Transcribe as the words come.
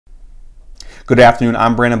Good afternoon,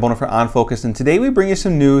 I'm Brandon Boner for OnFocus, and today we bring you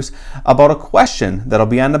some news about a question that'll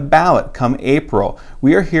be on the ballot come April.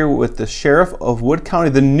 We are here with the Sheriff of Wood County,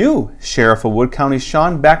 the new Sheriff of Wood County,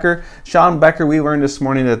 Sheriff Becker. Sheriff Becker, we learned this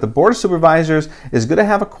morning that the Board of Supervisors is going to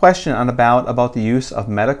have a question on the ballot about the use of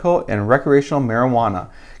medical and recreational marijuana.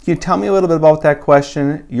 Can you tell me a little bit about that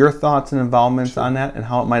question, your thoughts and involvements on that, and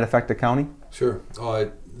how it might affect the county? Sure.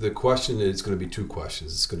 The question is going to be two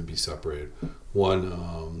questions. It's going to be separated.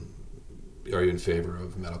 One, are you in favor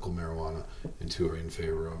of medical marijuana? And two, are you in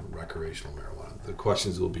favor of recreational marijuana? The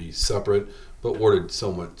questions will be separate, but worded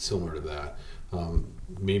somewhat similar to that.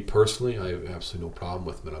 Me personally, I have absolutely no problem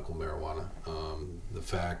with medical marijuana. The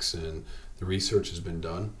facts and the research has been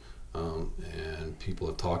done, and people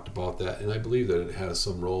have talked about that, and I believe that it has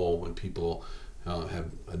some role when people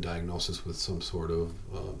have a diagnosis with some sort of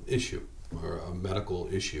issue or a medical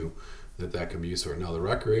issue that can be used for. Now the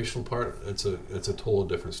recreational part, it's a total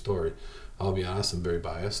different story. I'll be honest, I'm very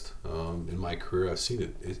biased. In my career, I've seen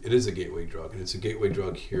it. It is a gateway drug, and it's a gateway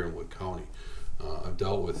drug here in Wood County. I've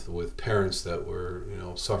dealt with parents that were,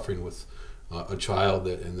 suffering with a child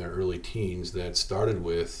that in their early teens that started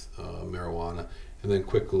with marijuana, and then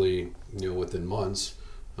quickly, within months,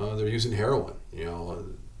 they're using heroin.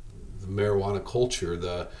 The marijuana culture,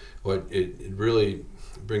 it really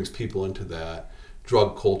brings people into that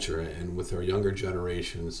drug culture, and with our younger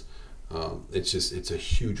generations, it's a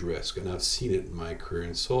huge risk, and I've seen it in my career.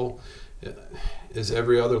 And so, as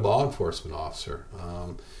every other law enforcement officer,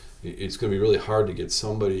 it's going to be really hard to get a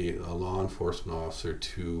law enforcement officer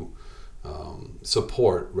to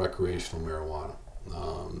support recreational marijuana.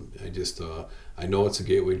 I know it's a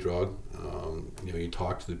gateway drug. You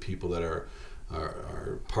talk to the people that are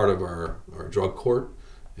part of our drug court,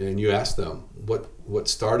 and you ask them what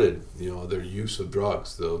started their use of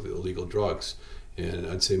drugs, the illegal drugs, and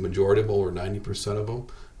I'd say majority of them, over 90% of them,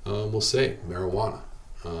 will say marijuana.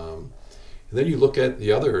 And then you look at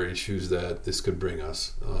the other issues that this could bring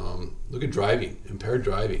us. Look at driving, impaired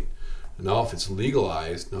driving. And now if it's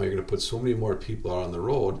legalized, now you're going to put so many more people out on the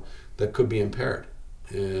road that could be impaired.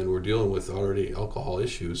 And we're dealing with already alcohol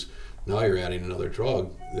issues. Now you're adding another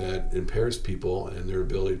drug that impairs people and their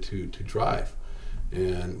ability to drive.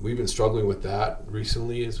 And we've been struggling with that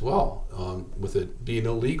recently as well, with it being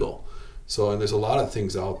illegal. So, and there's a lot of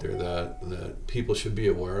things out there that people should be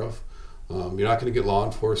aware of. You're not going to get law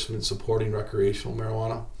enforcement supporting recreational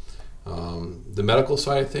marijuana. The medical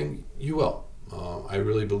side of things, you will. I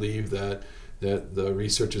really believe that the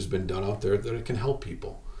research has been done out there that it can help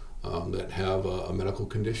people that have a medical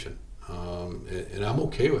condition. And I'm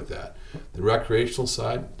okay with that. The recreational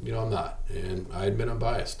side, I'm not. And I admit I'm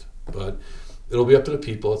biased. But it'll be up to the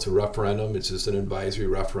people. It's a referendum. It's just an advisory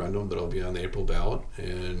referendum that'll be on the April ballot.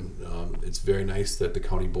 And it's very nice that the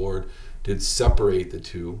county board did separate the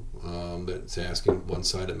two. That's asking one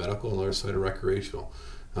side of medical and the other side of recreational.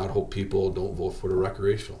 I hope people don't vote for the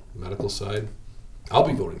recreational. Medical side, I'll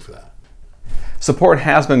be voting for that. Support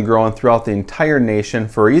has been growing throughout the entire nation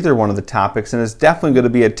for either one of the topics, and it's definitely going to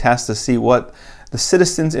be a test to see what the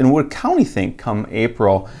citizens in Wood County think come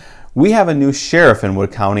April. We have a new sheriff in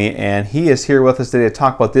Wood County, and he is here with us today to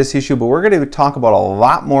talk about this issue, but we're going to talk about a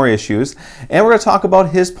lot more issues, and we're going to talk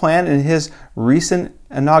about his plan and his recent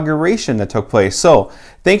inauguration that took place. So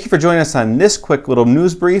thank you for joining us on this quick little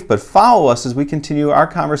news brief, but follow us as we continue our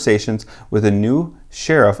conversations with the new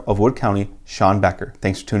Sheriff of Wood County, Sheriff Becker.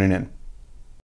 Thanks for tuning in.